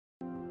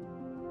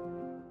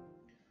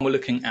We're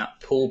looking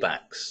at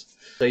pullbacks.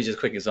 So here's just a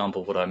quick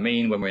example of what I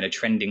mean when we're in a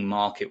trending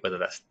market, whether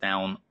that's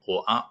down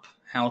or up,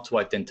 how to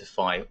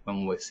identify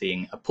when we're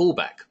seeing a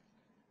pullback.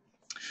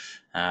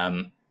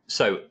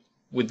 So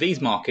with these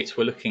markets,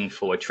 we're looking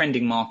for a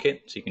trending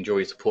market. So you can draw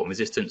your support and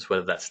resistance,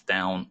 whether that's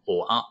down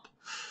or up.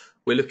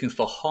 We're looking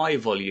for high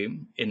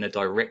volume in the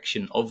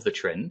direction of the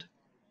trend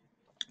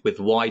with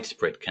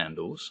widespread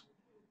candles,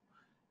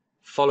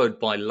 followed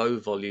by low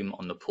volume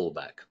on the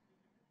pullback.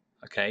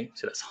 Okay,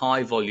 so that's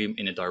high volume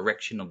in the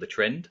direction of the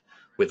trend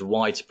with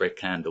widespread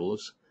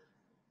candles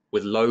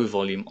with low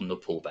volume on the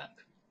pullback.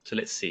 So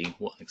let's see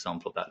what an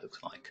example of that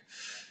looks like.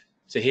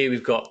 So here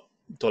we've got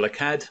dollar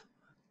CAD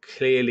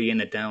clearly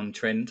in a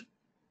downtrend.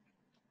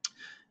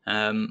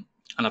 And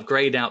I've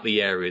grayed out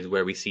the areas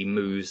where we see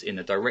moves in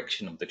the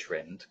direction of the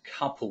trend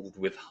coupled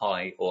with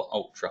high or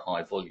ultra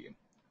high volume.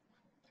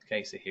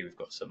 Okay, so here we've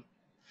got some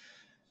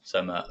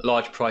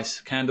large price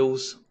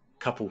candles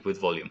coupled with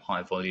volume,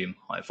 high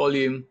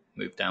volume,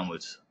 move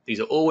downwards.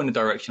 These are all in the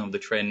direction of the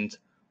trend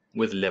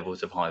with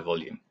levels of high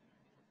volume.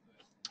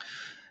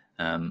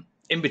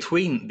 In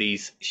between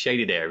these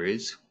shaded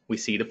areas, we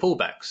see the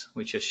pullbacks,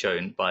 which are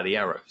shown by the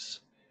arrows.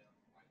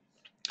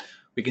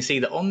 We can see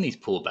that on these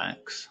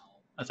pullbacks,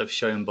 as I've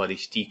shown by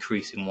this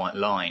decreasing white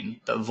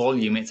line, that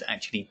volume is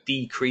actually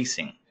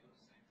decreasing.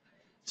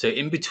 So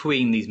in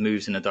between these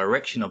moves in the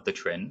direction of the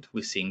trend,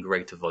 we're seeing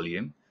greater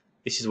volume.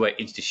 This is where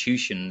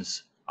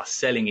institutions are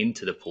selling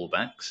into the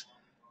pullbacks.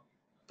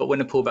 But when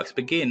the pullbacks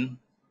begin,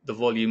 the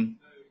volume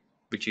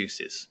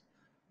reduces.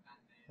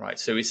 Right,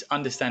 so it's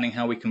understanding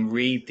how we can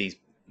read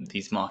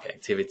these market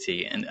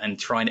activity and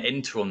try and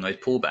enter on those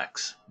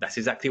pullbacks. That's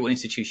exactly what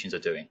institutions are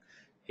doing.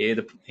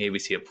 Here we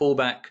see a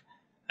pullback,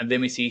 and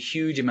then we see a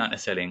huge amount of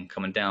selling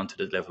coming down to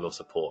the level of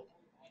support.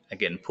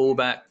 Again,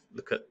 pullback,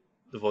 look at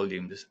the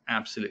volume just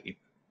absolutely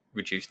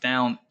reduced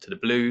down to the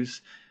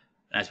blues.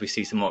 As we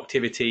see some more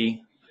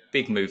activity,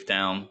 big move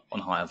down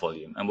on higher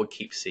volume, and we'll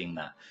keep seeing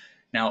that.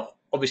 Now,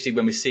 obviously,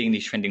 when we're seeing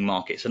these trending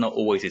markets, they're not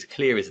always as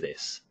clear as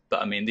this,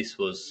 but I mean, this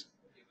was,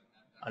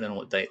 I don't know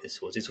what date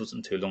this was. This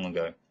wasn't too long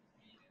ago.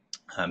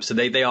 So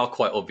they are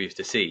quite obvious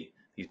to see,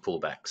 these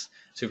pullbacks.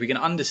 So if we can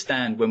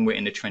understand when we're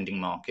in a trending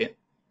market,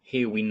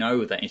 here we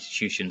know that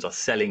institutions are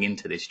selling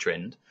into this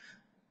trend.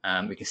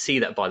 We can see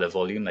that by the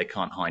volume, they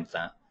can't hide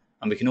that.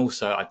 And we can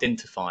also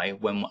identify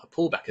when a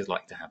pullback is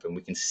like to happen.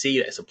 We can see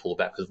that it's a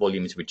pullback because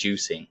volume is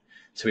reducing.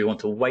 So we want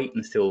to wait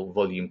until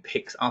volume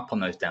picks up on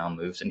those down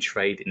moves and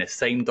trade in the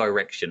same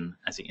direction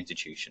as the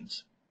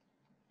institutions.